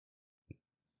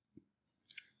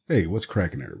Hey, what's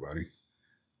cracking, everybody?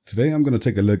 Today I'm going to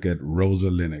take a look at ROSA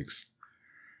Linux.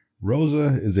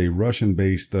 ROSA is a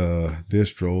Russian-based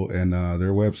distro, and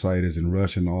their website is in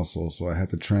Russian also, so I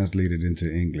had to translate it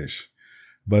into English.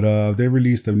 But they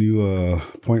released a new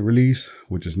point release,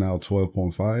 which is now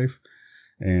 12.5,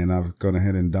 and I've gone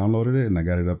ahead and downloaded it, and I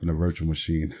got it up in a virtual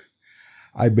machine.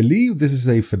 I believe this is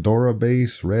a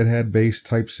Fedora-based, Red Hat-based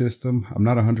type system. I'm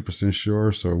not 100%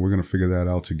 sure, so we're going to figure that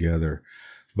out together.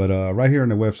 But right here on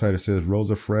the website, it says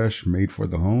ROSA Fresh, made for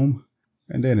the home.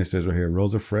 And then it says right here,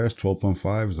 ROSA Fresh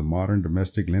 12.5 is a modern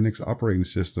domestic Linux operating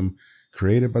system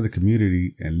created by the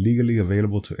community and legally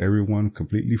available to everyone,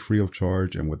 completely free of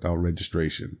charge and without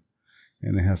registration.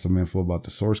 And it has some info about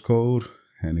the source code,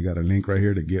 and they got a link right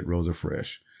here to get ROSA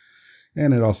Fresh.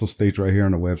 And it also states right here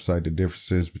on the website the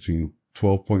differences between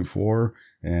 12.4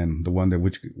 and the one that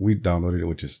which we downloaded,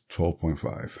 which is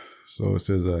 12.5. So it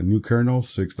says a new kernel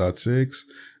 6.6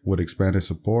 with expanded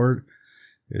support.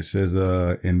 It says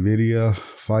NVIDIA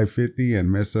 550 and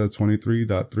Mesa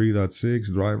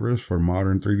 23.3.6 drivers for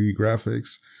modern 3D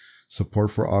graphics,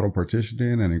 support for auto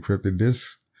partitioning and encrypted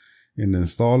disks in the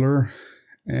installer,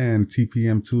 and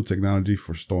TPM2 technology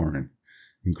for storing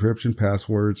encryption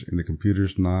passwords in the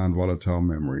computer's non-volatile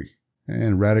memory.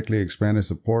 And radically expanded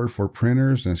support for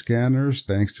printers and scanners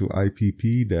thanks to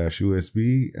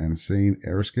IPP-USB and SANE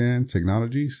AirScan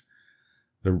technologies.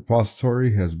 The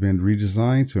repository has been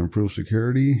redesigned to improve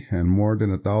security, and more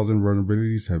than 1,000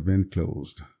 vulnerabilities have been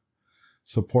closed.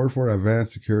 Support for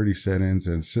advanced security settings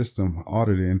and system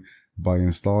auditing by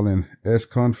installing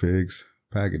sconfigs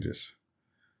packages.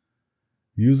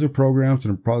 User programs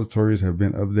and repositories have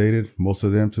been updated, most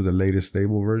of them to the latest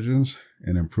stable versions,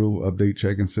 and improved update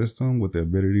checking system with the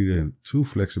ability to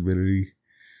flexibility.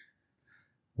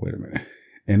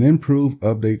 An improved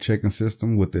update checking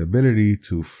system with the ability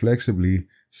to flexibly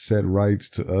set rights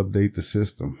to update the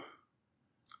system.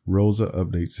 ROSA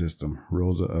update system,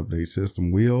 ROSA update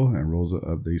system wheel, and ROSA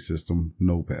update system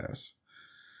no pass.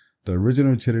 The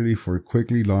original utility for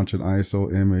quickly launching ISO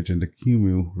image in the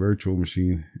QEMU virtual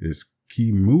machine is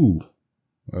QEMU.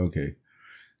 Okay.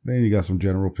 Then you got some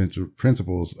general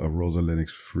principles of ROSA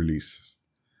Linux release.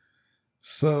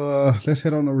 So let's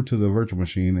head on over to the virtual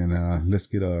machine and let's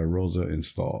get ROSA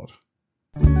installed.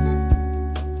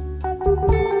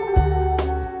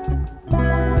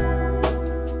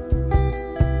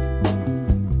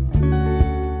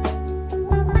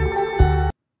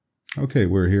 Okay,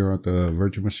 we're here at the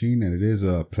virtual machine, and it is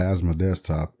a Plasma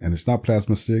desktop, and it's not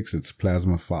Plasma 6, it's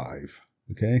Plasma 5.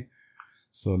 Okay.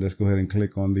 So let's go ahead and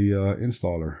click on the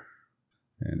installer,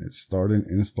 and it's starting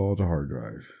install to hard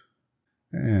drive.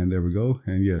 And there we go.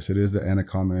 And yes, it is the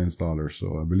Anaconda installer.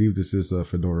 So I believe this is a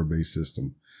Fedora based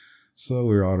system. So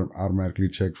we're automatically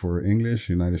checked for English,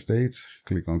 United States.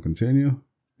 Click on continue.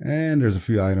 And there's a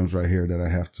few items right here that I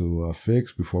have to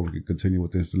fix before we can continue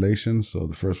with the installation. So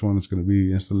the first one is going to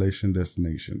be installation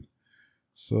destination.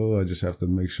 So I just have to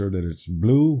make sure that it's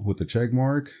blue with the check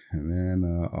mark, and then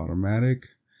automatic.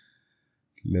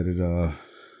 Let it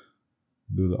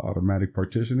do the automatic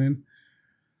partitioning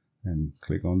and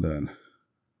click on done.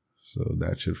 So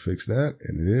that should fix that,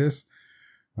 and it is.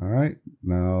 All right,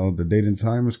 now the date and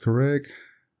time is correct.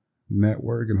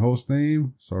 Network and host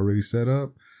name, it's already set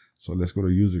up. So let's go to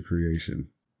user creation.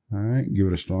 All right, give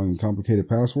it a strong and complicated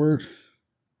password.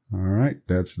 All right,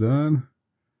 that's done.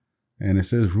 And it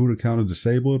says root account is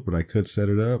disabled, but I could set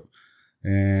it up.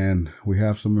 And we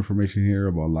have some information here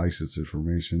about license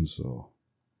information, so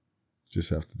just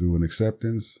have to do an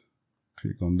acceptance,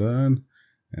 click on done,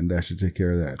 and that should take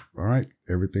care of that. All right,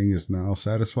 everything is now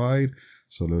satisfied.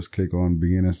 So let's click on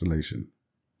begin installation.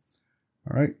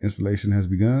 All right, installation has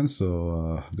begun.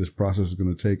 So this process is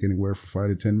going to take anywhere from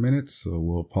 5 to 10 minutes. So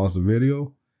we'll pause the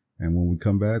video, and when we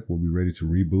come back, we'll be ready to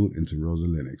reboot into ROSA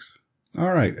Linux.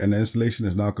 All right, and the installation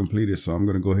is now completed. So I'm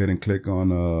going to go ahead and click on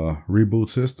reboot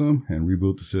system and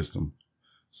reboot the system,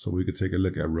 so we could take a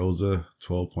look at ROSA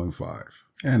 12.5.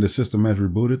 And the system has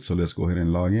rebooted, so let's go ahead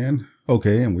and log in.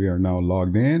 Okay, and we are now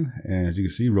logged in. And as you can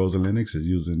see, ROSA Linux is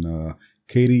using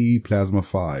KDE Plasma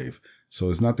 5. So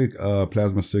it's not the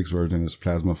Plasma 6 version, it's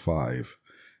Plasma 5.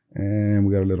 And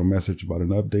we got a little message about an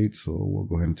update, so we'll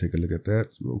go ahead and take a look at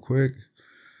that real quick.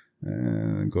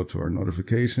 And go to our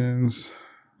notifications.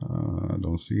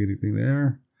 Don't see anything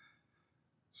there.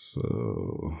 So,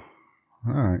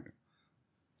 all right.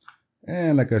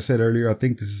 And like I said earlier, I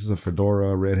think this is a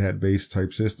Fedora Red Hat based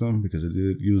type system because it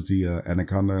did use the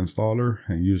Anaconda installer,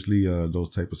 and usually those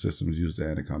type of systems use the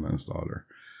Anaconda installer.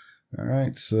 All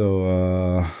right,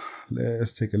 so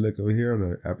let's take a look over here at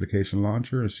the application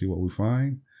launcher and see what we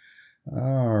find.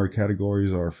 Our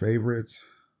categories are favorites,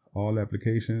 all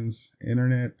applications,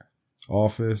 internet,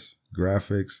 office,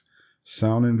 graphics,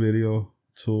 sound and video,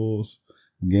 tools,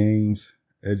 games,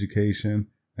 education,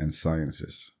 and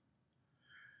sciences.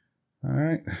 All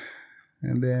right.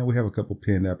 And then we have a couple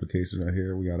pinned applications right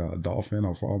here. We got a Dolphin,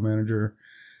 our file manager.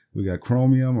 We got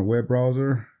Chromium, a web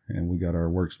browser, and we got our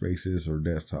workspaces or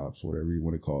desktops, whatever you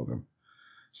want to call them.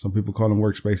 Some people call them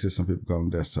workspaces, some people call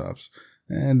them desktops.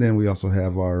 And then we also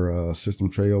have our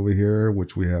system tray over here,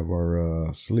 which we have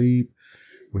our sleep.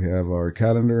 We have our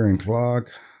calendar and clock.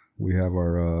 We have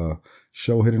our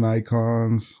show hidden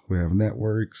icons. We have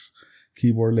networks,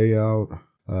 keyboard layout,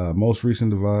 most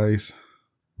recent device,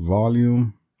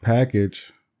 volume,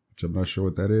 package, which I'm not sure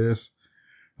what that is,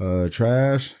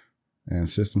 trash, and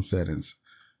system settings.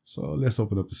 So let's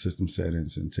open up the system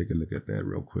settings and take a look at that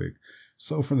real quick.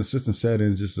 So from the system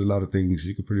settings, just a lot of things.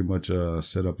 You can pretty much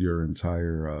set up your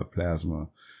entire Plasma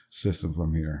system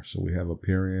from here. So we have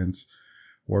appearance,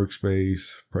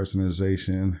 workspace,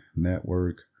 personalization,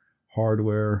 network,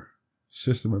 hardware,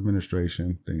 system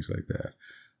administration, things like that.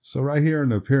 So right here in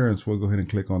the appearance, we'll go ahead and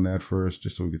click on that first,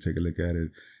 just so we can take a look at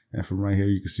it. And from right here,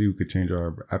 you can see we could change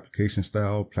our application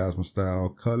style, Plasma style,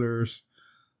 colors,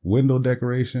 window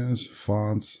decorations,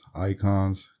 fonts,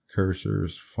 icons,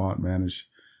 cursors, font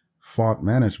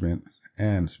management,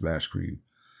 and splash screen.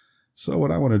 So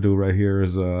what I want to do right here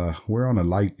is we're on a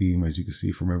light theme, as you can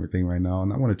see from everything right now,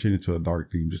 and I want to change it to a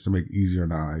dark theme just to make it easier on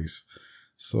the eyes.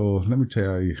 So let me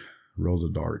try ROSA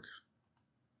dark.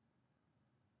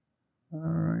 All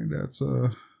right,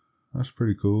 that's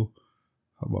pretty cool.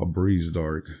 How about breeze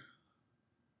dark?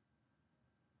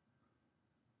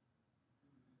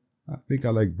 I think I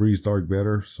like breeze dark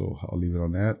better, so I'll leave it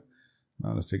on that.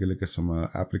 Now let's take a look at some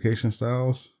application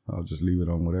styles. I'll just leave it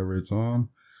on whatever it's on.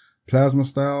 Plasma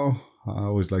style, I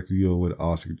always like to go with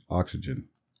oxygen.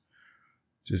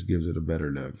 Just gives it a better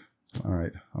look. All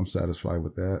right, I'm satisfied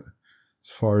with that.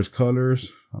 As far as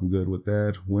colors, I'm good with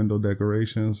that. Window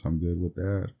decorations, I'm good with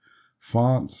that.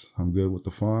 Fonts, I'm good with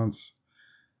the fonts.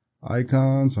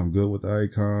 Icons, I'm good with the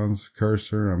icons.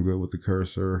 Cursor, I'm good with the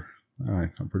cursor. All right,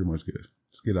 I'm pretty much good.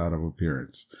 Let's get out of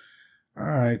appearance. All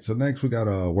right, so next we got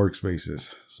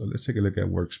workspaces. So let's take a look at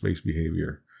workspace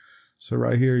behavior. So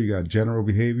right here, you got general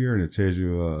behavior, and it tells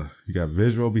you you got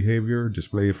visual behavior,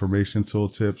 display information,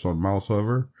 tooltips on mouse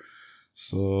hover.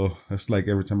 So that's like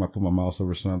every time I put my mouse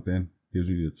over something, it gives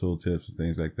me the tooltips and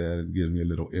things like that. It gives me a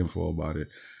little info about it.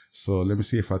 So let me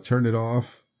see if I turn it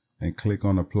off and click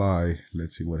on apply.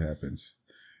 Let's see what happens.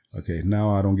 Okay, now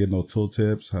I don't get no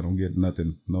tooltips. I don't get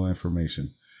nothing, no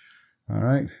information. All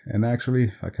right. And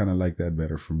actually, I kind of like that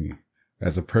better for me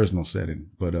as a personal setting.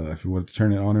 But if you want to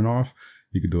turn it on and off,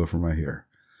 you can do it from right here.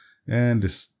 And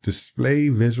display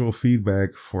visual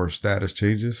feedback for status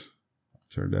changes.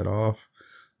 Turn that off.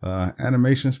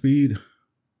 Animation speed.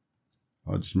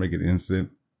 I'll just make it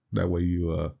instant. That way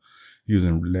you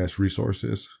using less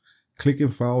resources. Clicking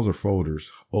files or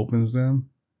folders. Opens them.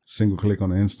 Single click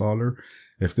on the installer.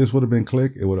 If this would have been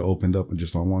click, it would have opened up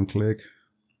just on one click.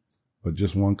 But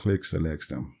just one click selects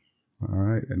them. All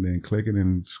right. And then click it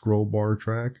in scroll bar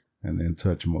track and then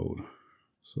touch mode.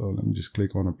 So let me just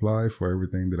click on apply for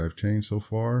everything that I've changed so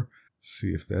far. See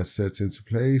if that sets into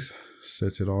place,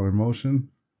 sets it all in motion.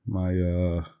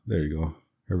 There you go.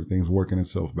 Everything's working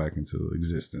itself back into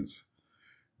existence.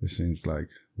 It seems like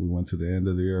we went to the end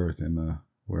of the earth and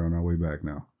we're on our way back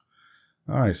now.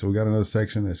 All right. So we got another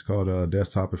section that's called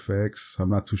desktop effects. I'm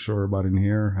not too sure about in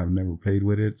here. I've never played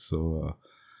with it. So,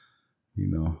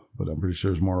 but I'm pretty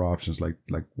sure there's more options like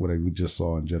what we just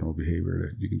saw in general behavior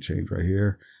that you can change right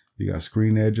here. You got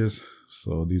screen edges.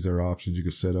 So these are options you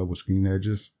can set up with screen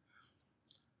edges.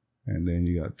 And then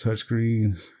you got touch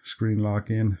screens, screen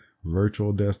lock-in,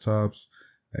 virtual desktops,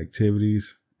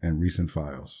 activities, and recent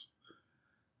files.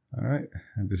 All right.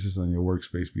 And this is on your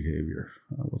workspace behavior.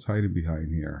 What's hiding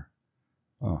behind here?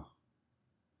 Oh,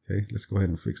 okay. Let's go ahead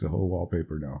and fix the whole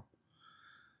wallpaper now.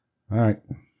 All right.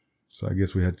 So I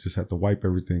guess we just have to wipe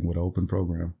everything with an open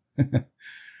program.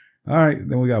 All right.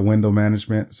 Then we got window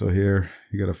management. So here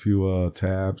you got a few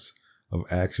tabs of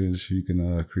actions you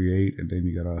can create. And then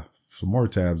you got some more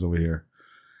tabs over here.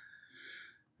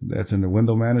 That's in the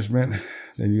window management.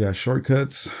 Then you got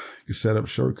shortcuts. You can set up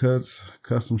shortcuts,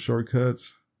 custom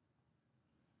shortcuts.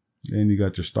 Then you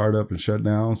got your startup and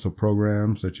shutdown. So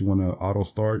programs that you want to auto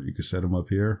start, you can set them up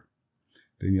here.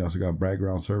 Then you also got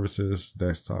background services,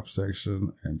 desktop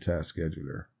section, and task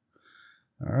scheduler.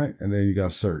 All right. And then you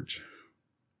got search.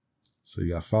 So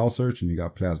you got file search and you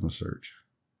got plasma search.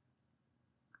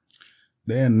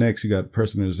 Then next you got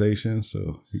personalization.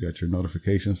 So you got your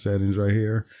notification settings right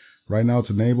here. Right now it's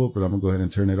enabled, but I'm gonna go ahead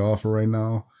and turn it off for right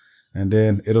now. And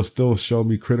then it'll still show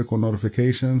me critical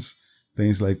notifications,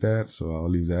 things like that. So I'll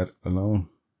leave that alone.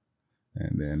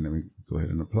 And then let me go ahead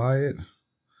and apply it.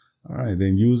 All right,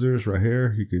 then users right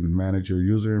here, you can manage your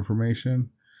user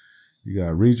information. You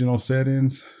got regional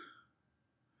settings,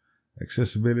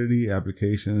 accessibility,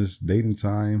 applications, date and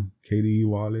time, KDE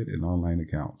wallet, and online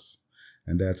accounts.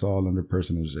 And that's all under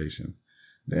personalization.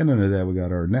 Then under that, we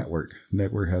got our network.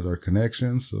 Network has our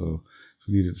connections. So if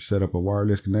you needed to set up a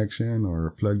wireless connection or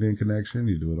a plugged in connection,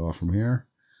 you do it all from here.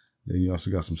 Then you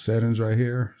also got some settings right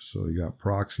here. So you got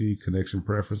proxy, connection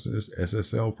preferences,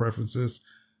 SSL preferences,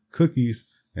 cookies,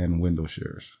 and window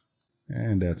shares.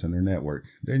 And that's under network.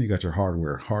 Then you got your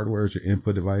hardware. Hardware is your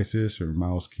input devices, your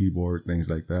mouse, keyboard, things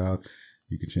like that.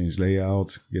 You can change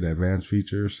layouts, get advanced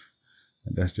features.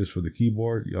 And that's just for the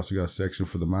keyboard. You also got a section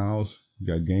for the mouse. You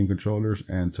got game controllers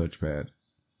and touchpad.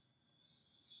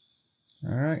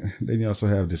 All right. Then you also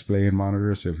have display and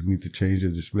monitor. So if you need to change the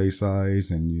display size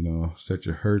and, you know, set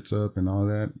your hertz up and all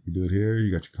that, you do it here.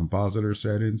 You got your compositor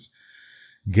settings.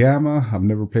 Gamma, I've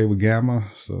never played with gamma,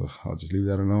 so I'll just leave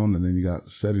that alone. And then you got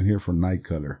setting here for night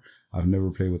color. I've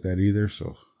never played with that either,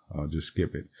 so I'll just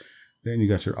skip it. Then you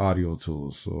got your audio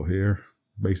tools. So here,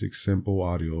 basic simple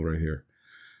audio right here.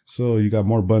 So you got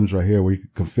more buttons right here where you can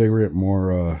configure it,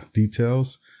 more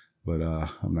details, but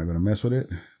I'm not going to mess with it.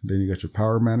 Then you got your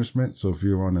power management. So if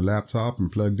you're on a laptop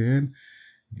and plugged in,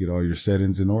 get all your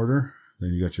settings in order.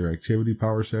 Then you got your activity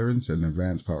power settings and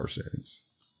advanced power settings.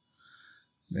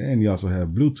 And you also have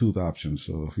Bluetooth options.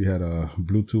 So if you had a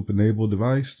Bluetooth enabled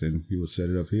device, then you would set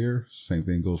it up here. Same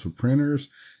thing goes for printers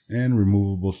and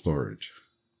removable storage.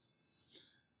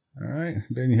 All right.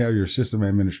 Then you have your system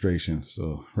administration.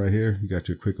 So right here, you got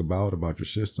your quick about your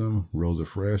system. ROSA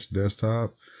Fresh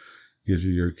desktop gives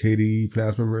you your KDE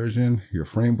Plasma version, your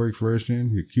Frameworks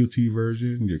version, your Qt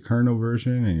version, your kernel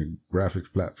version, and your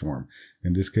graphics platform.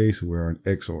 In this case, we're on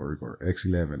Xorg or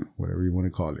X11, whatever you want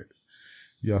to call it.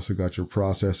 You also got your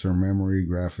processor, memory,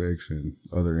 graphics, and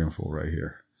other info right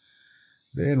here.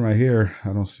 Then right here,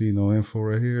 I don't see no info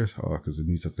right here because it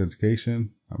needs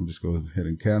authentication. I'm just going ahead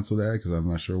and cancel that because I'm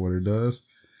not sure what it does.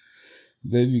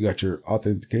 Then you got your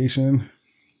authentication,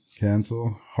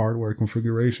 cancel, hardware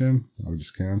configuration. I'll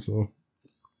just cancel.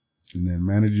 And then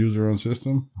manage user on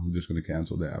system. I'm just going to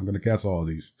cancel that. I'm going to cancel all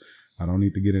these. I don't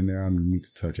need to get in there. I don't need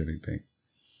to touch anything.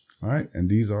 All right. And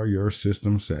these are your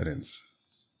system settings.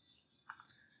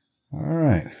 All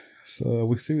right, so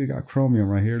we see we got Chromium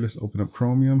right here. Let's open up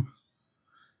Chromium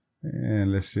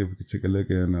and let's see if we can take a look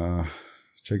and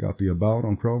check out the about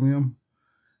on Chromium.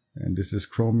 And this is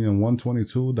Chromium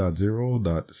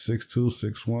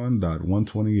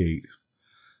 122.0.6261.128.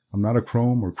 I'm not a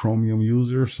Chrome or Chromium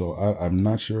user, so I'm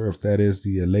not sure if that is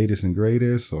the latest and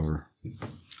greatest or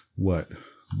what.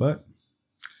 But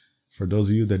for those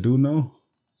of you that do know,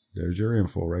 there's your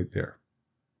info right there.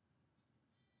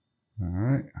 All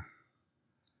right.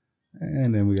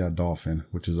 And then we got Dolphin,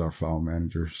 which is our file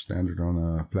manager, standard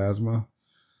on Plasma.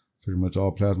 Pretty much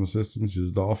all Plasma systems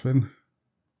use Dolphin,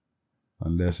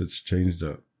 unless it's changed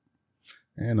up.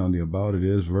 And on the about, it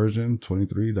is version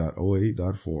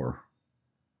 23.08.4. All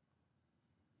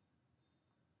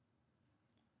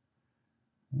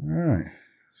right,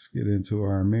 let's get into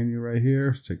our menu right here.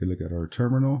 Let's take a look at our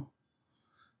terminal.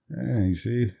 And you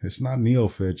see, it's not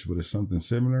NeoFetch, but it's something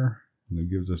similar. And it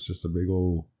gives us just a big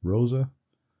old ROSA.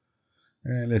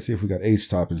 And let's see if we got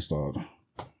HTOP installed.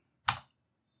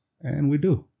 And we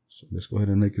do. So let's go ahead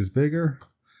and make this bigger.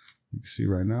 You can see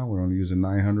right now we're only using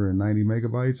 990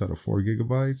 megabytes out of 4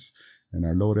 gigabytes. And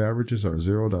our load averages are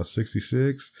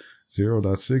 0.66,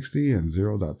 0.60, and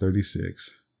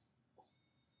 0.36.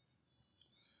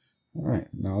 All right,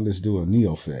 now let's do a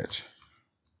NeoFetch.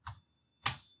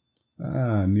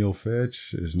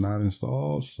 NeoFetch is not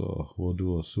installed, so we'll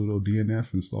do a sudo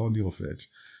DNF install NeoFetch.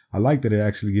 I like that it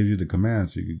actually gives you the command,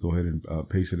 so you can go ahead and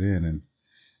paste it in and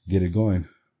get it going.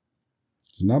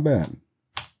 It's not bad.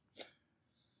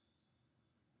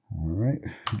 All right,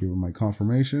 give it my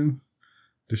confirmation.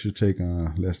 This should take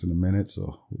less than a minute,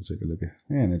 so we'll take a look at,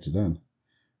 and it's done.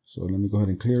 So let me go ahead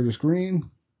and clear the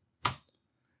screen,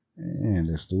 and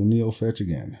let's do NeoFetch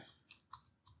again.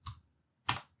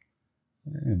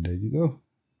 And there you go.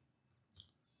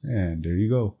 And there you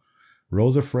go.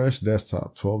 ROSA Fresh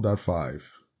Desktop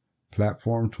 12.5.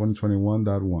 Platform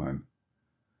 2021.1.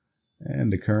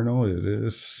 And the kernel, it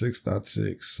is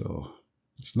 6.6. So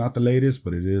it's not the latest,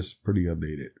 but it is pretty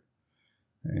updated.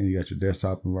 And you got your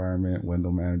desktop environment,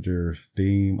 window manager,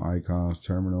 theme, icons,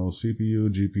 terminal, CPU,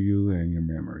 GPU, and your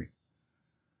memory.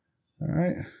 All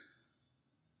right.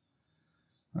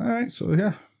 All right. So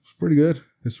yeah, it's pretty good.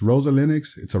 It's ROSA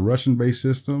Linux. It's a Russian-based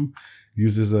system.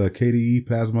 Uses a KDE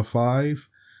Plasma 5.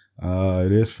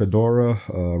 It is Fedora,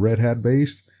 Red Hat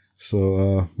based.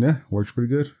 So, yeah, works pretty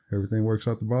good. Everything works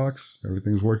out the box.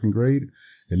 Everything's working great.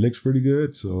 It looks pretty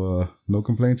good. So, no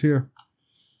complaints here.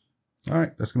 All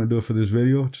right, that's going to do it for this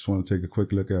video. Just want to take a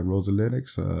quick look at ROSA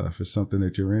Linux. If it's something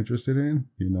that you're interested in,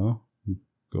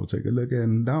 go take a look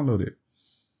and download it.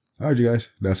 All right, you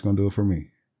guys, that's going to do it for me.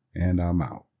 And I'm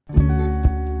out.